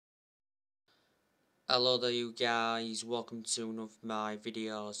Hello there you guys, welcome to one of my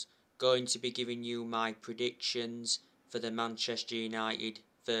videos. Going to be giving you my predictions for the Manchester United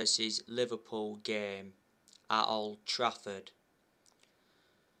versus Liverpool game at Old Trafford.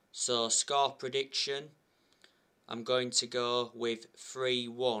 So score prediction, I'm going to go with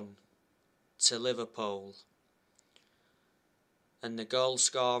 3-1 to Liverpool. And the goal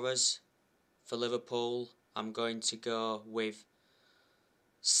scorers for Liverpool, I'm going to go with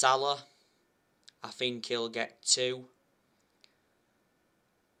Salah. I think he'll get 2.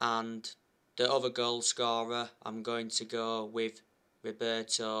 And the other goal scorer, I'm going to go with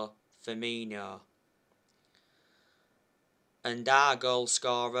Roberto Firmino. And our goal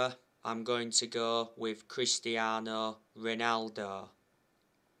scorer, I'm going to go with Cristiano Ronaldo.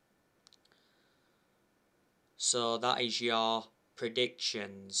 So that is your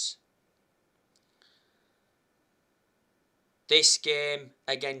predictions. This game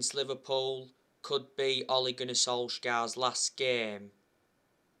against Liverpool could be Ole Gunnar Solskjaer's last game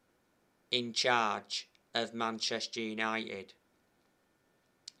in charge of Manchester United.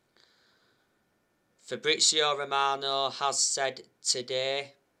 Fabrizio Romano has said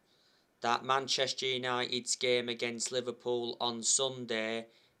today that Manchester United's game against Liverpool on Sunday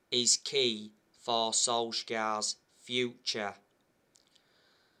is key for Solskjaer's future.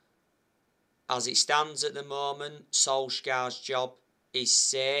 As it stands at the moment, Solskjaer's job is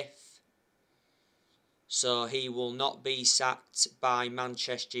safe, so he will not be sacked by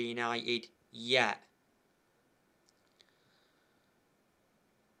Manchester United yet.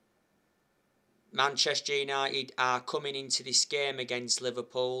 Manchester United are coming into this game against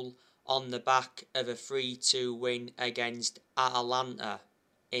Liverpool on the back of a 3-2 win against Atalanta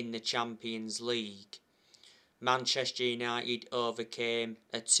in the Champions League. Manchester United overcame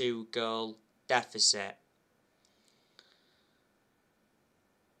a 2-goal deficit.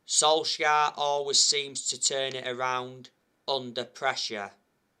 Solskjaer always seems to turn it around under pressure.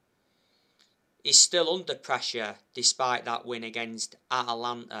 He's still under pressure despite that win against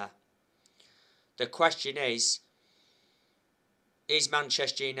Atalanta. The question is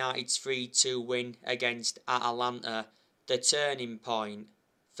Manchester United's 3-2 win against Atalanta the turning point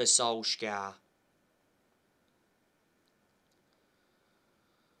for Solskjaer?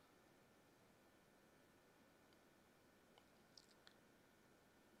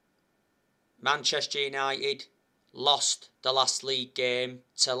 Manchester United lost the last league game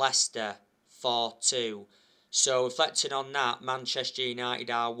to Leicester 4-2. So reflecting on that, Manchester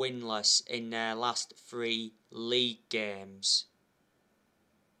United are winless in their last 3 league games.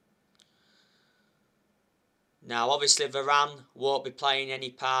 Now obviously Varane won't be playing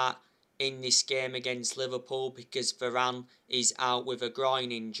any part in this game against Liverpool because Varane is out with a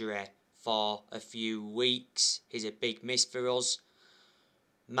groin injury for a few weeks. He's a big miss for us.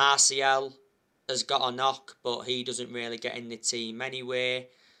 Martial has got a knock, but he doesn't really get in the team anyway.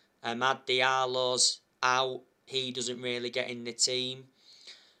 Amad Diallo's out, he doesn't really get in the team.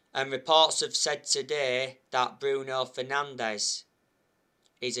 And reports have said today that Bruno Fernandes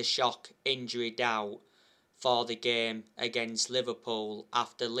is a shock injury doubt for the game against Liverpool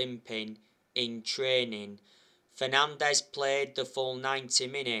after limping in training. Fernandes played the full 90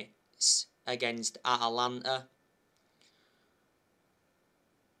 minutes against Atalanta,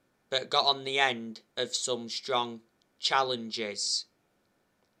 but got on the end of some strong challenges.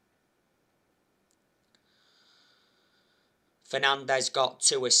 Fernandes got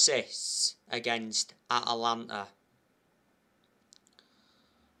 2 assists against Atalanta.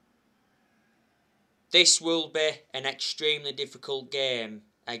 This will be an extremely difficult game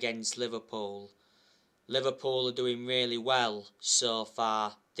against Liverpool. Liverpool are doing really well so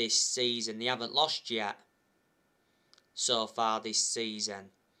far this season. They haven't lost yet so far this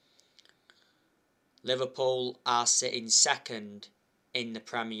season. Liverpool are sitting second in the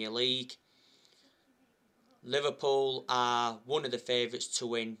Premier League. Liverpool are one of the favourites to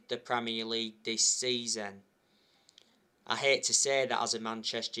win the Premier League this season. I hate to say that as a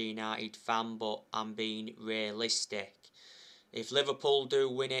Manchester United fan, but I'm being realistic. If Liverpool do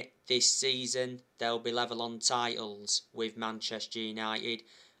win it this season, they'll be level on titles with Manchester United.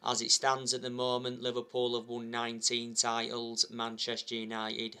 As it stands at the moment, Liverpool have won 19 titles, Manchester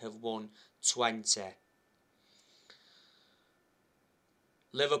United have won 20.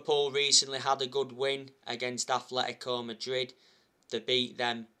 Liverpool recently had a good win against Atletico Madrid. They beat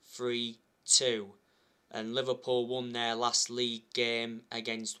them 3-2. And Liverpool won their last league game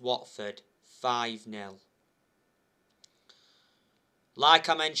against Watford 5-0. Like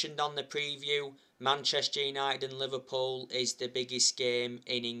I mentioned on the preview, Manchester United and Liverpool is the biggest game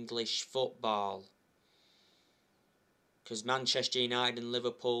in English football. because Manchester United and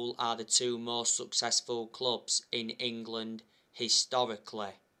Liverpool are the two most successful clubs in England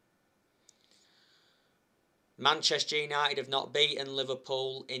historically. Manchester United have not beaten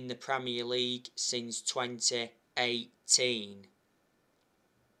Liverpool in the Premier League since 2018.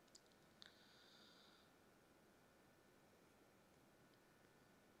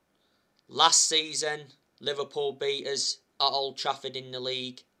 Last season, Liverpool beat us at Old Trafford in the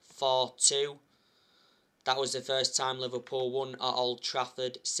league 4-2. That was the first time Liverpool won at Old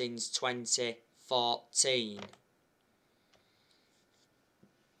Trafford since 2014.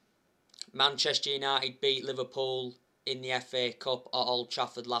 Manchester United beat Liverpool in the FA Cup at Old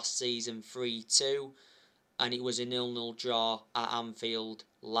Trafford last season 3-2, and it was a 0-0 draw at Anfield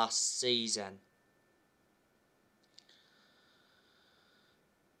last season.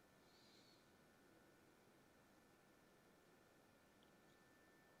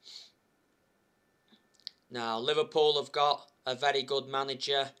 Now, Liverpool have got a very good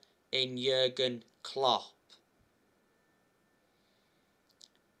manager in Jurgen Klopp.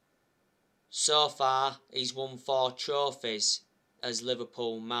 So far, he's won 4 trophies as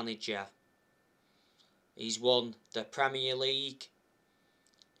Liverpool manager. He's won the Premier League,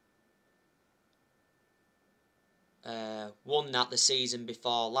 won that the season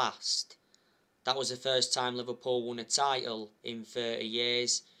before last. That was the first time Liverpool won a title in 30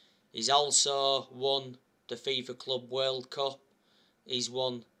 years. He's also won the FIFA Club World Cup. He's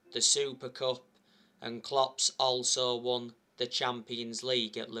won the Super Cup, and Klopp's also won the Champions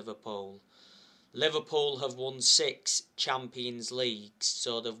League at Liverpool. Liverpool have won 6 Champions Leagues,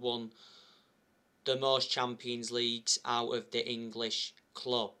 so they've won the most Champions Leagues out of the English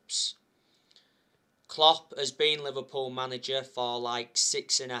clubs. Klopp has been Liverpool manager for like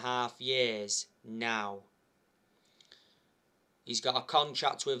 6.5 years now. He's got a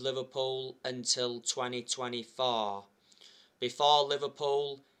contract with Liverpool until 2024. Before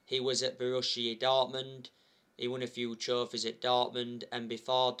Liverpool, he was at Borussia Dortmund. He won a few trophies at Dortmund, and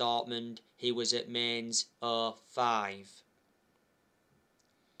before Dortmund, he was at Mainz 05.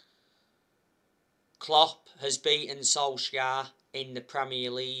 Klopp has beaten Solskjaer in the Premier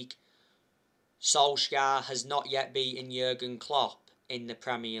League. Solskjaer has not yet beaten Jurgen Klopp in the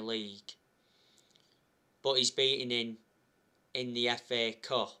Premier League, but he's beaten him in the FA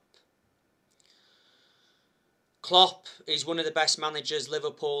Cup. Klopp is one of the best managers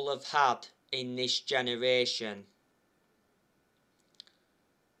Liverpool have had in this generation.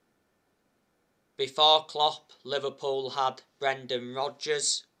 Before Klopp, Liverpool had Brendan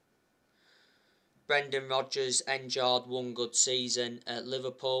Rodgers. Brendan Rodgers enjoyed one good season at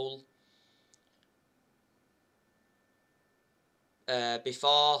Liverpool.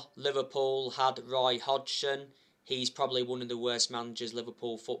 Before Liverpool had Roy Hodgson. He's probably one of the worst managers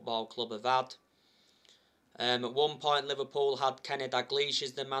Liverpool Football Club have had. At one point, Liverpool had Kenny Dalglish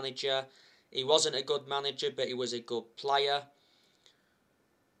as the manager. He wasn't a good manager, but he was a good player.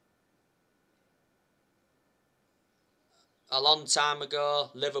 A long time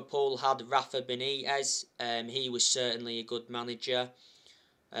ago, Liverpool had Rafa Benitez. He was certainly a good manager.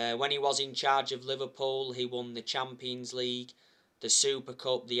 When he was in charge of Liverpool, he won the Champions League, the Super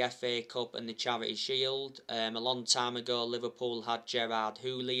Cup, the FA Cup and the Charity Shield. A long time ago, Liverpool had Gerard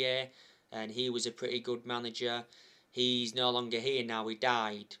Houllier, and he was a pretty good manager. He's no longer here now, he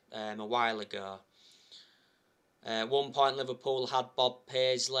died a while ago. At one point, Liverpool had Bob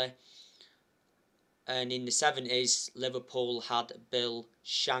Paisley. And in the 70s, Liverpool had Bill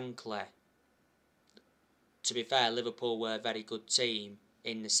Shankly. To be fair, Liverpool were a very good team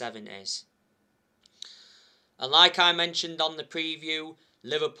in the 70s. And like I mentioned on the preview,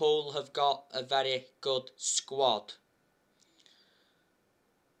 Liverpool have got a very good squad.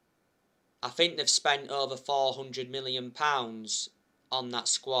 I think they've spent over £400 million on that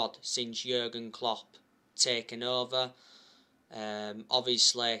squad since Jurgen Klopp taken over.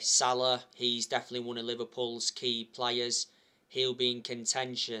 Obviously, Salah, he's definitely one of Liverpool's key players. He'll be in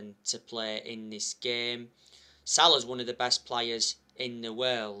contention to play in this game. Salah's one of the best players in the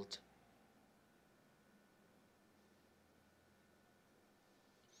world.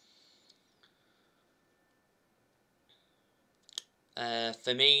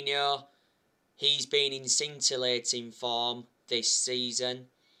 Firmino, he's been in scintillating form this season.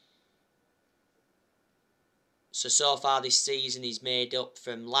 So far this season he's made up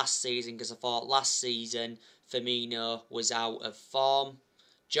from last season, because I thought last season Firmino was out of form.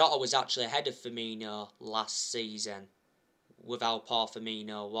 Jota was actually ahead of Firmino last season with how poor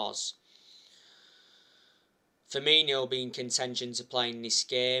Firmino was. Firmino will be in contention to play in this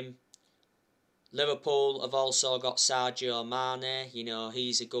game. Liverpool have also got Sadio Mane.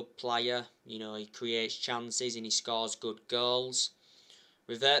 He's a good player. He creates chances and he scores good goals.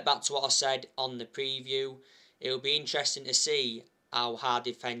 Revert back to what I said on the preview. It'll be interesting to see how our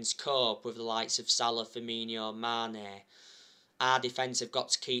defence cope with the likes of Salah, Firmino, Mane. Our defence have got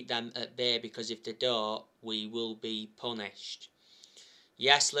to keep them at bay, because if they don't, we will be punished.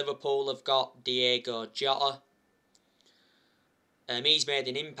 Yes, Liverpool have got Diego Jota. He's made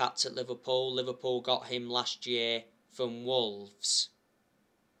an impact at Liverpool. Liverpool got him last year from Wolves.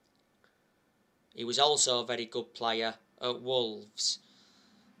 He was also a very good player at Wolves.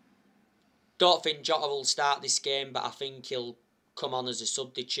 Don't think Jota will start this game, but I think he'll come on as a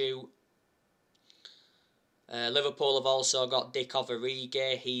substitute. Liverpool have also got Divock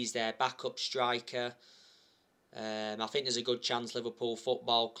Origi. He's their backup striker. I think there's a good chance Liverpool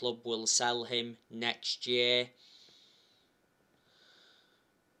Football Club will sell him next year.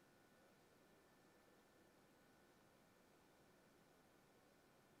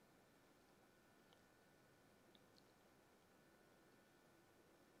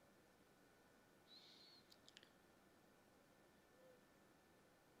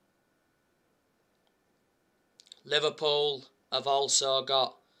 Liverpool have also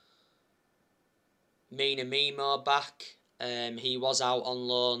got Mina Mimo back. He was out on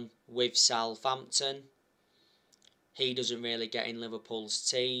loan with Southampton. He doesn't really get in Liverpool's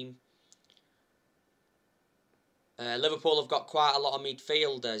team. Liverpool have got quite a lot of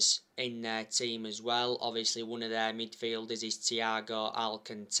midfielders in their team as well. Obviously, one of their midfielders is Thiago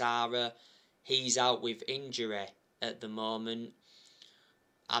Alcantara. He's out with injury at the moment.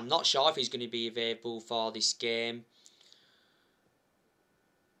 I'm not sure if he's going to be available for this game.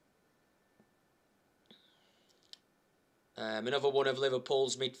 Another one of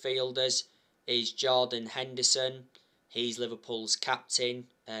Liverpool's midfielders is Jordan Henderson. He's Liverpool's captain.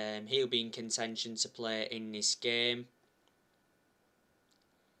 He'll be in contention to play in this game.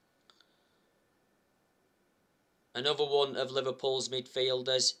 Another one of Liverpool's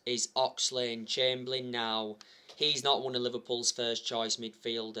midfielders is Oxlade-Chamberlain. Now, he's not one of Liverpool's first choice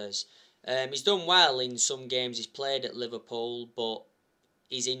midfielders. He's done well in some games he's played at Liverpool, but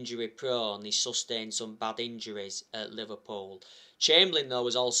he's injury prone. He's sustained some bad injuries at Liverpool. Chamberlain, though,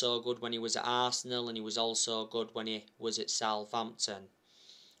 was also good when he was at Arsenal, and he was also good when he was at Southampton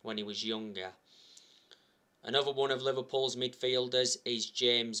when he was younger. Another one of Liverpool's midfielders is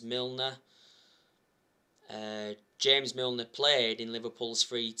James Milner. James Milner played in Liverpool's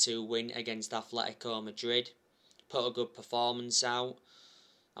 3-2 win against Atletico Madrid. Put a good performance out.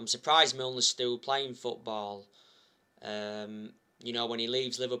 I'm surprised Milner's still playing football. When he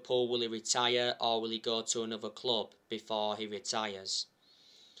leaves Liverpool, will he retire or will he go to another club before he retires?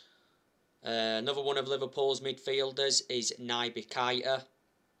 Another one of Liverpool's midfielders is Naby Keita.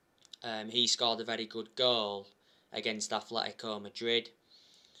 He scored a very good goal against Atletico Madrid.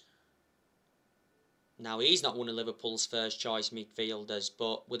 Now, he's not one of Liverpool's first choice midfielders,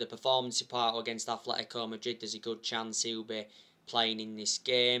 but with a performance he put out against Atletico Madrid, there's a good chance he'll be playing in this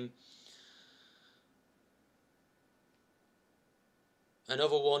game.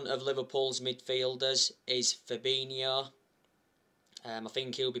 Another one of Liverpool's midfielders is Fabinho. I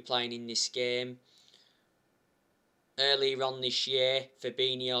think he'll be playing in this game. Earlier on this year,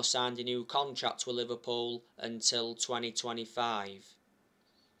 Fabinho signed a new contract with Liverpool until 2025.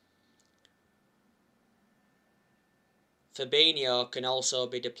 Fabinho can also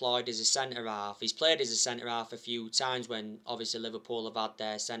be deployed as a centre-half. He's played as a centre-half a few times when obviously Liverpool have had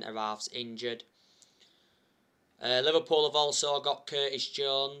their centre-halves injured. Liverpool have also got Curtis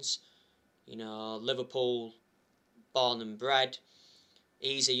Jones. Liverpool born and bred.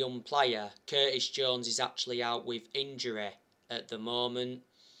 He's a young player. Curtis Jones is actually out with injury at the moment.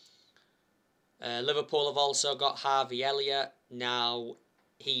 Liverpool have also got Harvey Elliott. Now,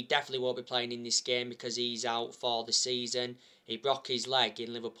 he definitely won't be playing in this game because he's out for the season. He broke his leg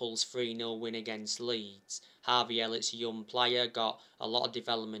in Liverpool's 3-0 win against Leeds. Harvey Elliott's a young player, got a lot of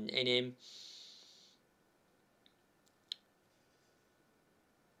development in him.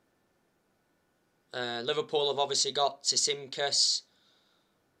 Liverpool have obviously got Tsimikas.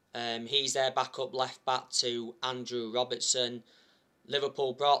 He's their backup left back to Andrew Robertson.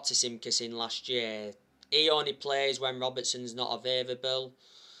 Liverpool brought Tsimikas in last year. He only plays when Robertson's not available.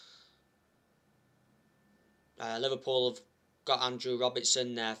 Liverpool have got Andrew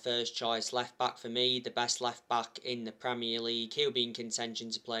Robertson, their first choice left back for me, the best left back in the Premier League. He'll be in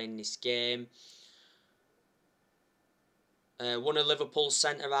contention to play in this game. One of Liverpool's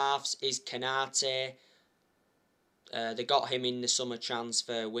centre-halves is Kanate. They got him in the summer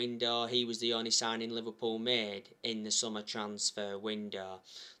transfer window. He was the only signing Liverpool made in the summer transfer window.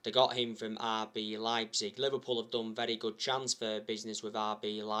 They got him from RB Leipzig. Liverpool have done very good transfer business with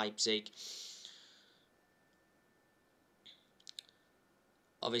RB Leipzig.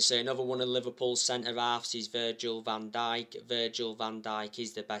 Obviously, another one of Liverpool's centre-halves is Virgil van Dijk. Virgil van Dijk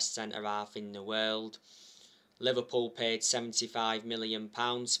is the best centre-half in the world. Liverpool paid £75 million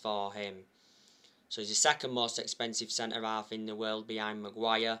for him. So he's the second most expensive centre-half in the world behind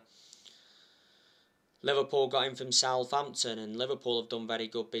Maguire. Liverpool got him from Southampton, and Liverpool have done very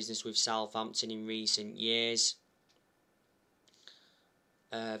good business with Southampton in recent years.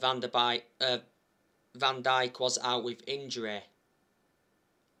 Van Dijk was out with injury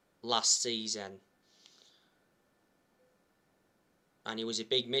last season, and he was a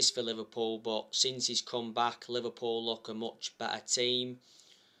big miss for Liverpool, but since he's come back, Liverpool look a much better team.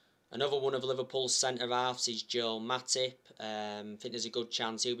 Another one of Liverpool's centre-halves is Joe Matip. I think there's a good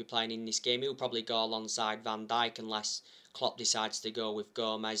chance he'll be playing in this game. He'll probably go alongside Van Dijk unless Klopp decides to go with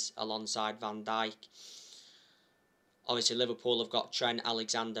Gomez alongside Van Dijk. Obviously, Liverpool have got Trent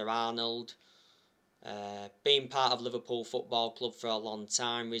Alexander-Arnold. Being part of Liverpool Football Club for a long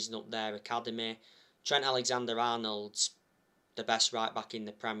time, risen up their academy. Trent Alexander-Arnold's the best right back in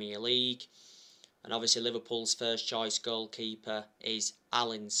the Premier League. And obviously Liverpool's first choice goalkeeper is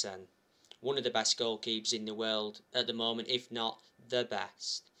Alisson. One of the best goalkeepers in the world at the moment, if not the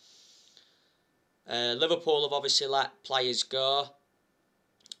best. Liverpool have obviously let players go.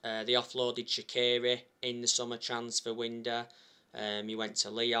 They offloaded Shaqiri in the summer transfer window. He went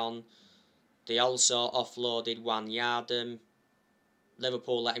to Lyon. They also offloaded Wijnaldum.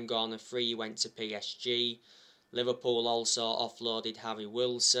 Liverpool let him go on a free, he went to PSG. Liverpool also offloaded Harry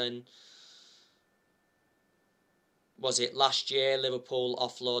Wilson. Was it last year Liverpool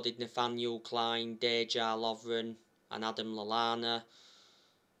offloaded Nathaniel Klein, Dejan Lovren and Adam Lallana?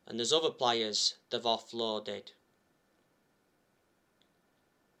 And there's other players they've offloaded.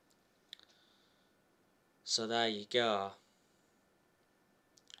 So there you go.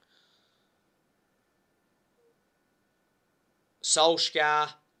 Solskjaer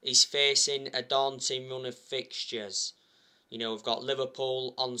is facing a daunting run of fixtures. You know, we've got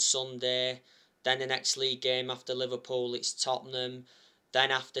Liverpool on Sunday. Then the next league game after Liverpool, it's Tottenham.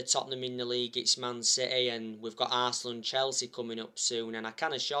 Then after Tottenham in the league, it's Man City. And we've got Arsenal and Chelsea coming up soon. And I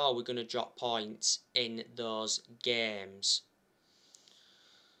can assure we're going to drop points in those games.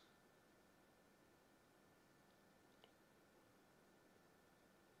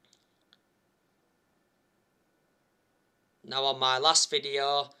 Now, on my last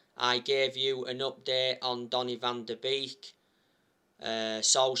video, I gave you an update on Donny van de Beek.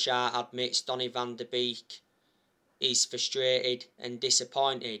 Solskjaer admits Donny van de Beek is frustrated and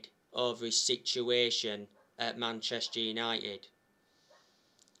disappointed over his situation at Manchester United.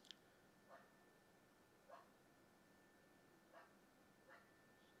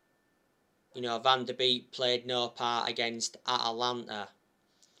 You know, Van de Beek played no part against Atalanta.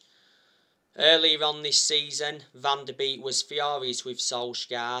 Earlier on this season, Van de Beek was furious with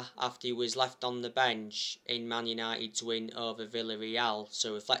Solskjaer after he was left on the bench in Man United's win over Villarreal.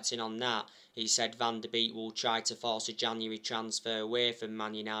 So reflecting on that, he said Van de Beek will try to force a January transfer away from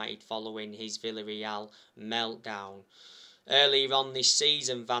Man United following his Villarreal meltdown. Earlier on this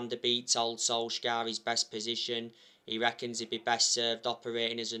season, Van de Beek told Solskjaer his best position. He reckons he'd be best served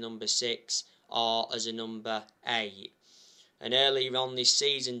operating as a number 6 or as a number 8. And earlier on this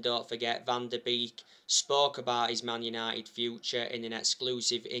season, don't forget, Van de Beek spoke about his Man United future in an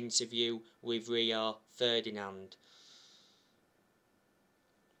exclusive interview with Rio Ferdinand.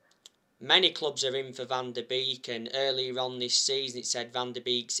 Many clubs are in for Van de Beek, and earlier on this season it said Van de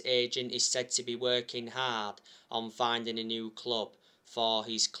Beek's agent is said to be working hard on finding a new club for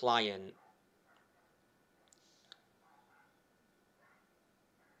his client.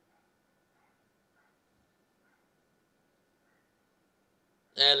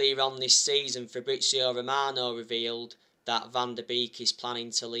 Earlier on this season, Fabrizio Romano revealed that Van de Beek is planning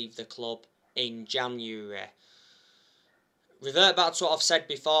to leave the club in January. Revert back to what I've said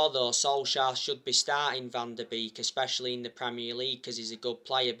before though, Solskjaer should be starting Van de Beek, especially in the Premier League, because he's a good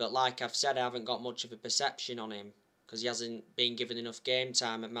player. But like I've said, I haven't got much of a perception on him, because he hasn't been given enough game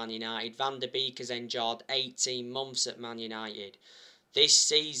time at Man United. Van de Beek has endured 18 months at Man United. This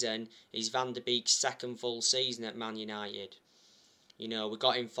season is Van de Beek's second full season at Man United. You know, we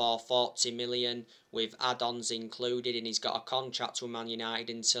got him for 40 million with add-ons included, and he's got a contract with Man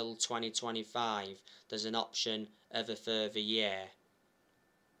United until 2025. There's an option of a further year.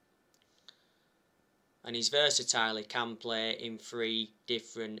 And he's versatile, he can play in 3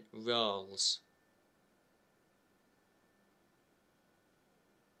 different roles.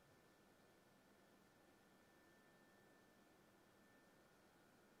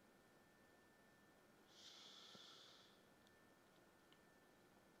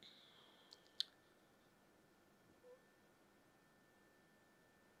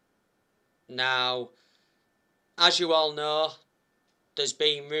 Now, as you all know, there's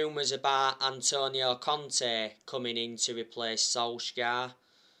been rumours about Antonio Conte coming in to replace Solskjaer.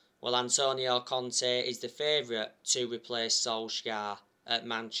 Well, Antonio Conte is the favourite to replace Solskjaer at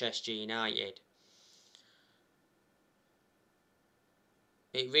Manchester United.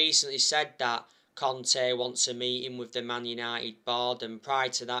 It recently said that Conte wants a meeting with the Man United board, and prior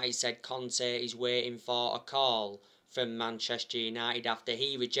to that it said Conte is waiting for a call from Manchester United after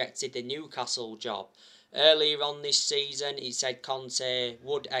he rejected the Newcastle job. Earlier on this season, he said Conte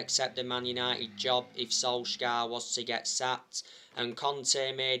would accept the Man United job if Solskjaer was to get sacked, and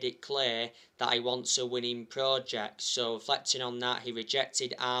Conte made it clear that he wants a winning project. So reflecting on that, he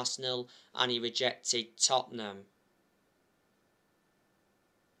rejected Arsenal and he rejected Tottenham.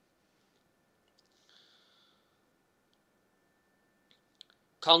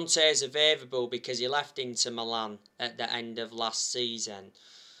 Conte is available because he left Inter Milan at the end of last season.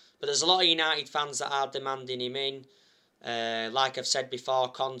 But there's a lot of United fans that are demanding him in. Like I've said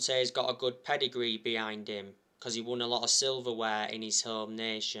before, Conte's got a good pedigree behind him because he won a lot of silverware in his home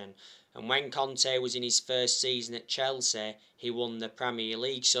nation. And when Conte was in his first season at Chelsea, he won the Premier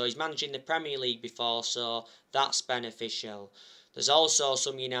League. So he's managing the Premier League before, so that's beneficial. There's also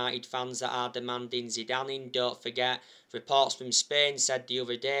some United fans that are demanding Zidane in. Don't forget, reports from Spain said the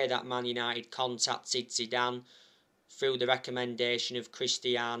other day that Man United contacted Zidane through the recommendation of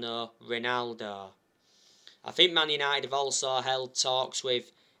Cristiano Ronaldo. I think Man United have also held talks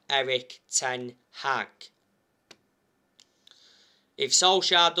with Erik ten Hag. If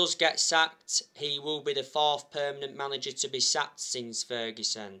Solskjaer does get sacked, he will be the fourth permanent manager to be sacked since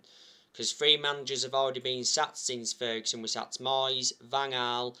Ferguson. Because 3 managers have already been sacked since Ferguson. We sacked Moyes, Van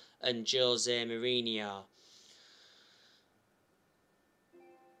Gaal and Jose Mourinho.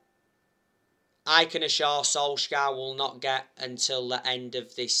 I can assure Solskjaer will not get until the end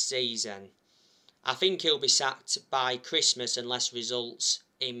of this season. I think he'll be sacked by Christmas unless results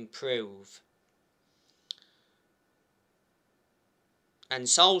improve. And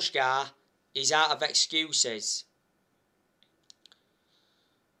Solskjaer is out of excuses.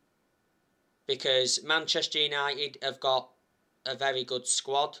 Because Manchester United have got a very good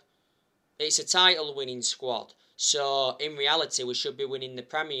squad. It's a title-winning squad. So, in reality, we should be winning the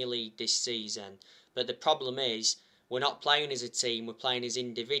Premier League this season. But the problem is, we're not playing as a team, we're playing as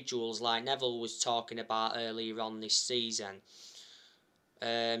individuals like Neville was talking about earlier on this season.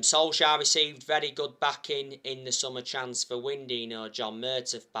 Solskjaer received very good backing in the summer transfer window. You know, John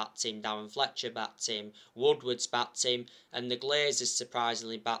Murtough backed him, Darren Fletcher backed him, Woodward's backed him, and the Glazers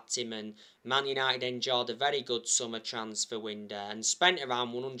surprisingly backed him. And Man United enjoyed a very good summer transfer window and spent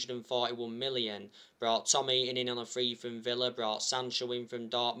around 141 million. Brought Tom Eaton in on a free from Villa, brought Sancho in from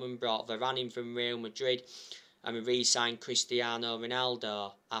Dortmund, brought Varane in from Real Madrid, and we re-signed Cristiano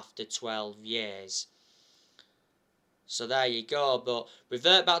Ronaldo after 12 years. So there you go, but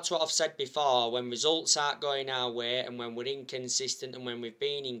revert back to what I've said before, when results aren't going our way and when we're inconsistent and when we've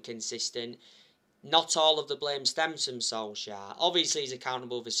been inconsistent, not all of the blame stems from Solskjaer. Obviously he's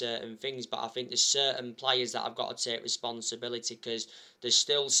accountable for certain things, but I think there's certain players that have got to take responsibility because there's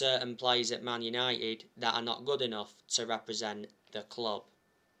still certain players at Man United that are not good enough to represent the club.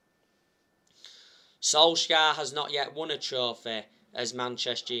 Solskjaer has not yet won a trophy as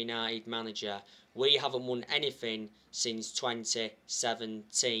Manchester United manager. We haven't won anything since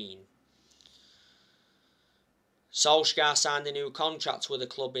 2017. Solskjaer signed a new contract with the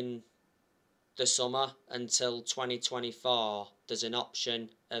club in the summer until 2024. There's an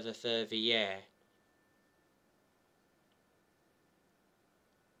option of a further year.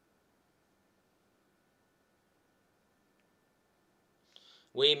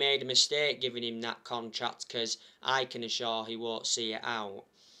 We made a mistake giving him that contract because I can assure he won't see it out.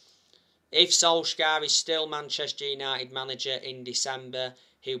 If Solskjaer is still Manchester United manager in December,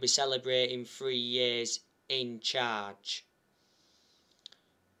 he'll be celebrating 3 years in charge.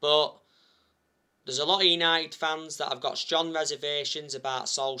 But there's a lot of United fans that have got strong reservations about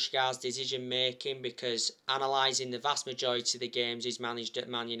Solskjaer's decision making because analysing the vast majority of the games he's managed at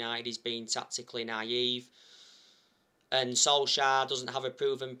Man United, he's been tactically naive. And Solskjaer doesn't have a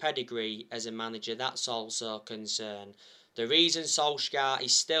proven pedigree as a manager, that's also a concern. The reason Solskjaer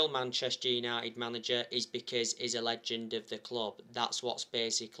is still Manchester United manager is because he's a legend of the club. That's what's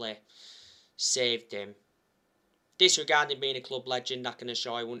basically saved him. Disregarding being a club legend, I can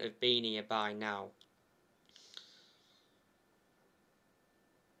assure he wouldn't have been here by now.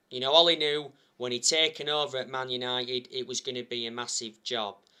 You know, all he knew when he'd taken over at Man United, it was going to be a massive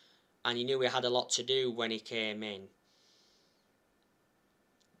job. And he knew he had a lot to do when he came in.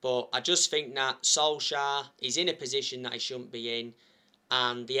 But I just think that Solskjaer is in a position that he shouldn't be in.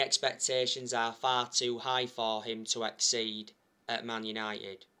 and the expectations are far too high for him to exceed at Man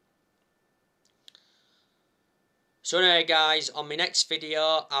United. So anyway guys, on my next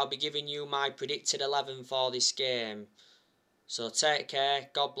video I'll be giving you my predicted 11 for this game. So take care,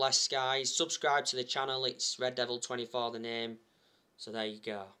 God bless guys, subscribe to the channel, it's Red Devil 24 the name. So there you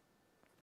go.